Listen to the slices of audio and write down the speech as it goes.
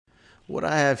What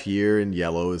I have here in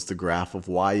yellow is the graph of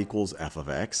y equals f of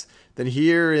x. Then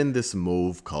here in this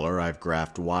mauve color, I've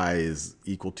graphed y is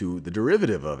equal to the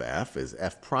derivative of f, is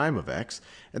f prime of x.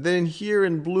 And then here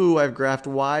in blue, I've graphed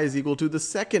y is equal to the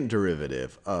second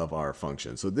derivative of our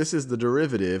function. So this is the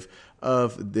derivative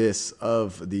of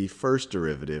the first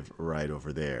derivative right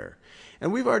over there.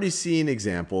 And we've already seen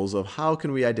examples of how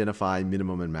can we identify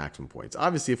minimum and maximum points.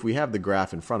 Obviously, if we have the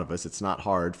graph in front of us, it's not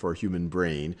hard for a human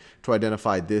brain to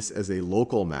identify this as a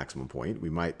local maximum point.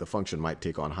 The function might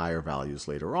take on higher values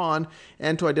later on,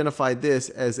 and to identify this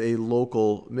as a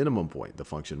local minimum point. The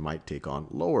function might take on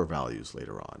lower values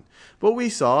later on. But we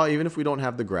saw, even if we don't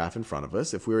have the graph in front of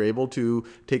us, if we're able to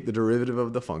take the derivative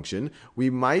of the function, we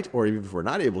might, or even if we're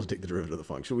not able to take the derivative of the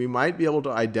function, we might be able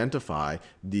to identify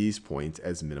these points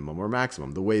as minimum or maximum.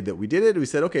 The way that we did it, we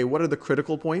said, okay, what are the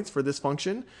critical points for this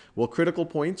function? Well, critical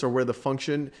points are where the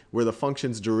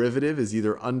function's derivative is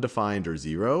either undefined or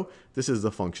 0. This is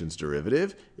the function's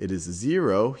derivative. It is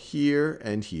 0 here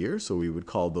and here, so we would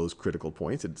call those critical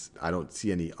points. I don't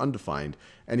see any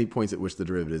points at which the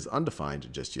derivative is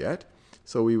undefined just yet.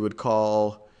 So we would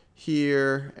call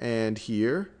here and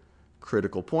here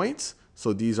critical points.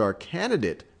 So these are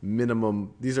candidate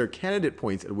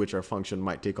points at which our function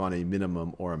might take on a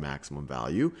minimum or a maximum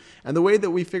value. And the way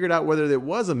that we figured out whether there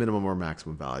was a minimum or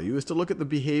maximum value is to look at the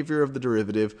behavior of the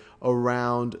derivative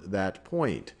around that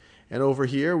point. And over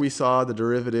here we saw the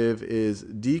derivative is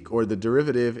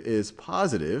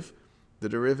positive. The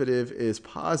derivative is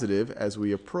positive as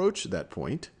we approach that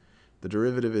point. The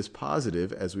derivative is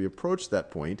positive as we approach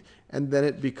that point, and then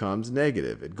it becomes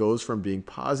negative. It goes from being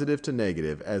positive to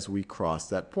negative as we cross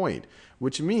that point,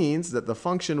 which means that the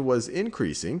function was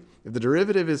increasing. If the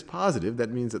derivative is positive,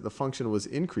 that means that the function was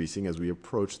increasing as we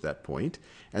approach that point,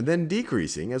 and then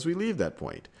decreasing as we leave that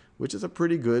point, which is a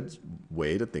pretty good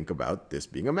way to think about this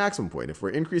being a maximum point. If we're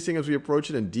increasing as we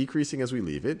approach it and decreasing as we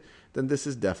leave it, then this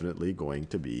is definitely going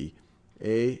to be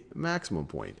a maximum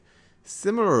point.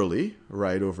 Similarly,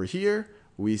 right over here,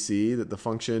 we see that the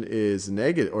function is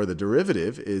negative, or the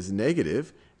derivative is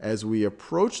negative as we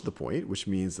approach the point, which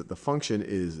means that the function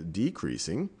is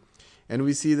decreasing. And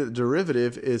we see that the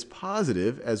derivative is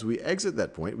positive as we exit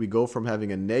that point. We go from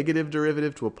having a negative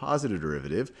derivative to a positive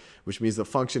derivative, which means the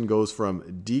function goes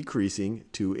from decreasing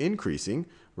to increasing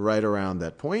right around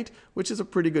that point, which is a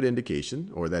pretty good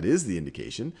indication, or that is the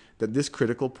indication, that this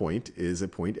critical point is a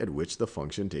point at which the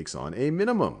function takes on a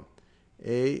minimum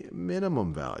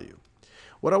value.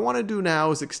 What I want to do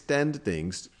now is extend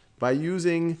things by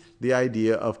using the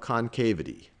idea of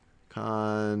concavity.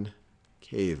 Concavity.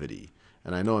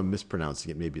 And I know I'm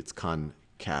mispronouncing it. Maybe it's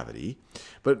concavity.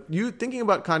 But thinking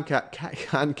about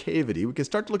concavity, we can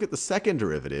start to look at the second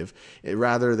derivative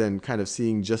rather than kind of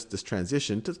seeing just this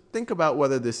transition to think about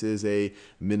whether this is a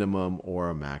minimum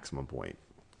or a maximum point.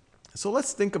 So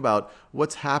let's think about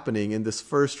what's happening in this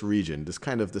first region, this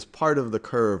part of the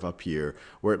curve up here,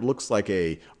 where it looks like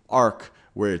a arc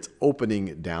where it's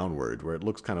opening downward, where it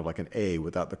looks kind of like an A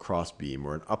without the cross beam,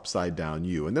 or an upside down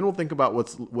U. And then we'll think about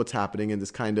what's happening in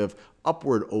this kind of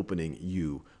upward opening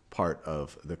U part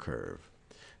of the curve.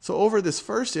 So over this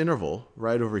first interval,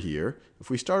 right over here, if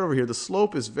we start over here, the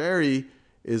slope is very,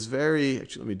 actually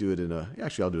let me do it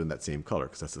I'll do it in that same color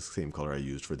because that's the same color I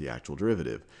used for the actual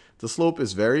derivative. The slope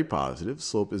is very positive,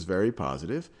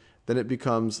 then it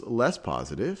becomes less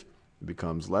positive,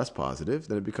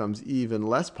 then it becomes even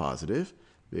less positive,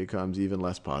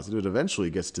 it eventually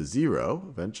gets to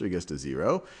 0, then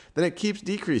it keeps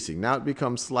decreasing. Now it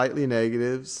becomes slightly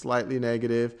negative,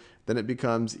 then it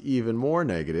becomes even more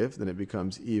negative,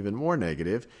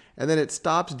 and then it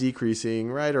stops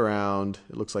decreasing right around,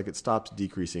 it looks like it stops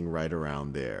decreasing right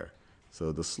around there.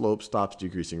 So the slope stops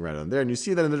decreasing right around there, and you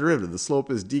see that in the derivative. The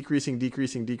slope is decreasing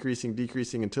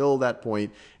until that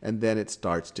point, and then it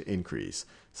starts to increase.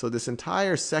 So this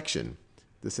entire section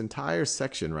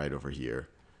right over here,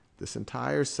 the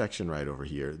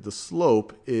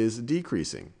slope is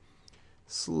decreasing.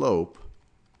 Slope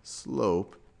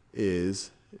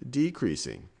is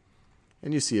decreasing.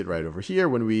 And you see it right over here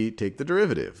when we take the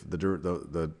derivative.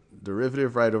 The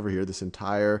derivative right over here,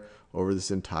 over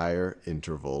this entire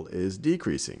interval is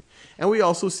decreasing. And we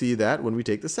also see that when we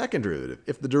take the second derivative.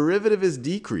 If the derivative is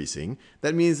decreasing,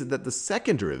 that means that the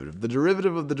second derivative, the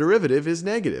derivative of the derivative, is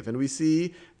negative. And we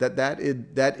see that that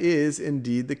is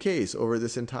indeed the case. Over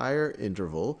this entire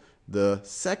interval, the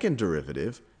second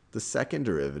derivative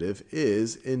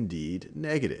is indeed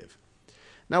negative.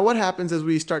 Now what happens as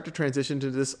we start to transition to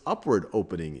this upward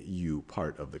opening U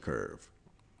part of the curve?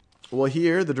 Well,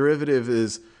 here the derivative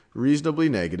is reasonably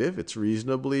negative. It's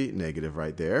reasonably negative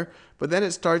right there. But then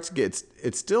it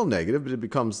it's still negative, but it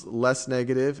becomes less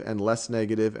negative and less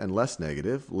negative and less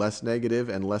negative, less negative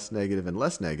and less negative and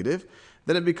less negative.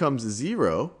 Then it becomes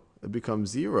 0. It becomes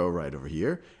 0 right over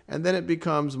here. And then it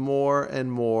becomes more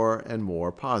and more and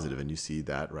more positive. And you see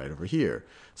that right over here.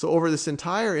 So over this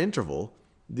entire interval,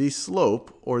 the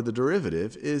slope, or the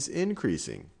derivative, is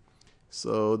increasing.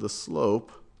 So the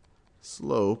slope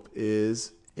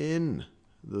is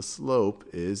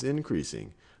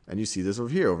increasing. And you see this over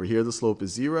here. Over here, the slope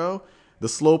is 0. The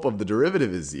slope of the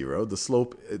derivative is 0.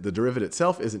 The derivative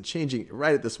itself isn't changing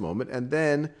right at this moment. And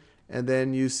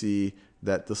then you see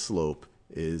that the slope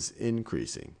is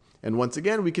increasing. And once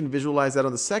again, we can visualize that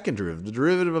on the second derivative, the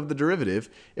derivative of the derivative.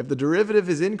 If the derivative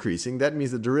is increasing, that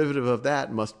means the derivative of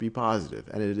that must be positive.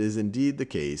 And it is indeed the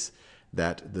case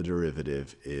that the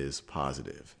derivative is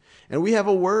positive. And we have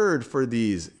a word for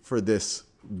this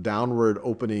downward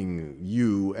opening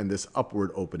u and this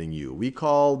upward opening u. We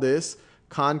call this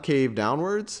concave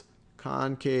downwards,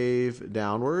 concave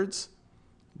downwards,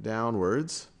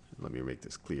 downwards. Let me make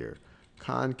this clear.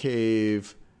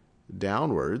 Concave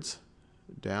downwards,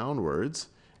 downwards,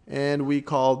 and we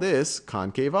call this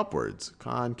concave upwards,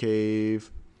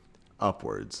 concave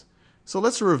upwards. So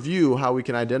let's review how we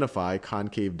can identify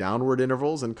concave downward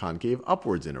intervals and concave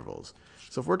upwards intervals.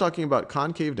 So if we're talking about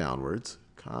concave downwards,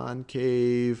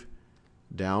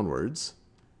 downwards,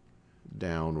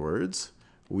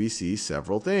 we see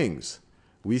several things.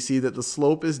 We see that the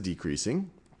slope is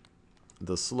decreasing.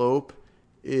 The slope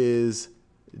is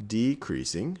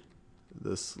decreasing.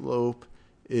 The slope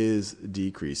is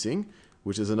decreasing,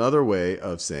 which is another way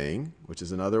of saying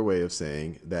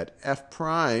that f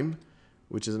prime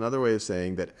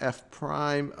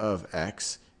of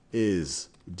x is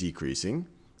decreasing,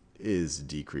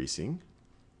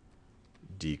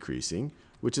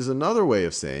 which is another way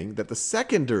of saying that the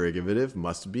second derivative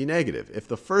must be negative. If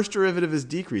the first derivative is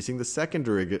decreasing, the second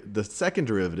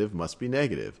derivative must be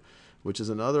negative, which is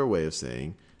another way of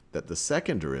saying that the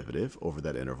second derivative over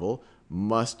that interval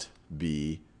must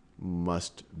be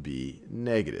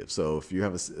negative. So if you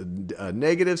have a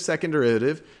negative second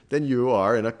derivative, then you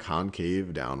are in a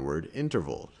concave downward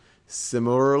interval.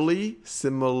 Similarly,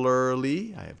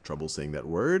 I have trouble saying that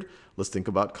word. Let's think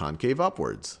about concave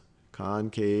upwards.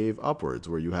 Concave upwards,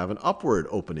 where you have an upward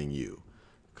opening u.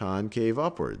 Concave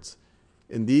upwards.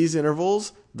 In these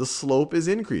intervals, the slope is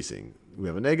increasing. We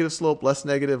have a negative slope, less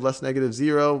negative,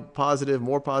 0, positive,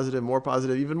 more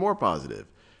positive, even more positive.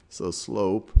 So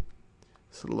slope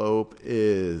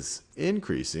is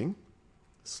increasing.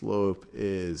 Slope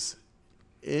is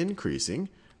increasing,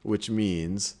 which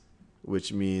means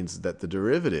that the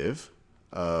derivative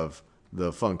of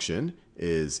the function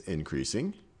is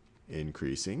increasing.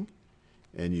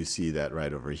 And you see that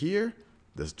right over here.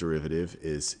 This derivative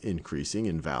is increasing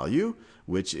in value,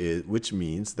 which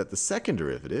means that the second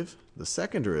derivative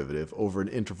over an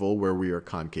interval where we are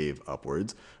concave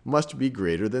upwards must be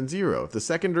greater than 0. If the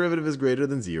second derivative is greater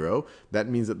than 0, that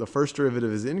means that the first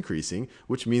derivative is increasing,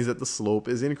 which means that the slope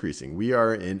is increasing. We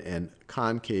are in a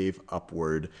concave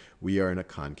upward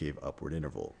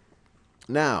interval.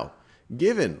 Now,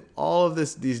 given all of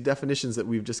these definitions that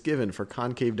we've just given for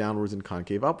concave downwards and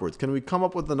concave upwards, can we come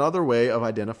up with another way of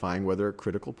identifying whether a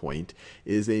critical point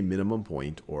is a minimum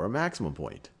point or a maximum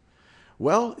point?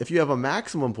 Well, if you have a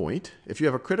maximum point, if you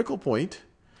have a critical point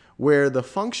where the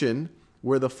function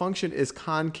is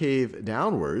concave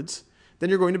downwards, then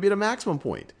you're going to be at a maximum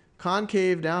point.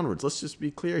 Concave downwards, let's just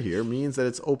be clear here, means that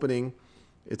it's opening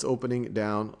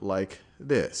down like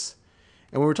this.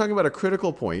 And when we're talking about a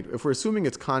critical point, if we're assuming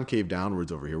it's concave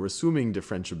downwards over here, we're assuming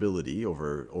differentiability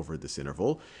over this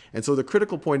interval. And so the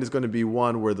critical point is going to be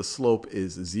one where the slope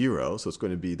is 0. So it's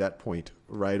going to be that point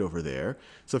right over there.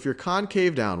 So if you're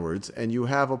concave downwards and you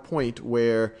have a point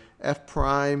where f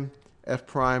prime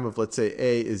of, let's say,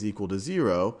 a is equal to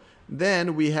 0,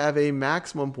 then we have a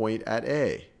maximum point at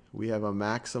a. We have a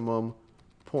maximum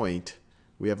point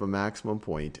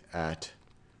at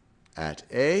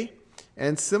a.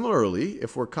 And similarly,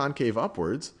 if we're concave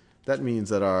upwards, that means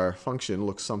that our function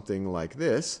looks something like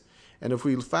this. And if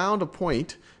we found a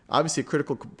point, obviously a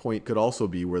critical point could also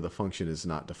be where the function is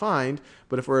not defined,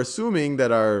 but if we're assuming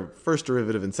that our first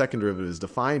derivative and second derivative is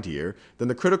defined here, then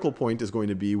the critical point is going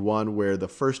to be one where the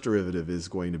first derivative is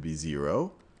going to be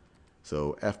 0.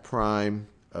 So f prime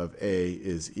of a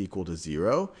is equal to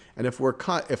 0. And if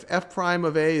f prime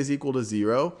of a is equal to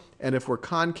 0, and if we're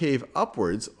concave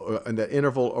upwards in the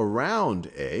interval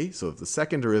around a, so if the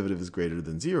second derivative is greater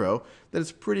than 0, then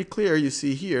it's pretty clear, you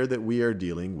see here, that we are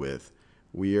dealing with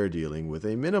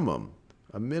a minimum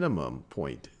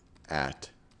point at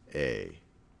a.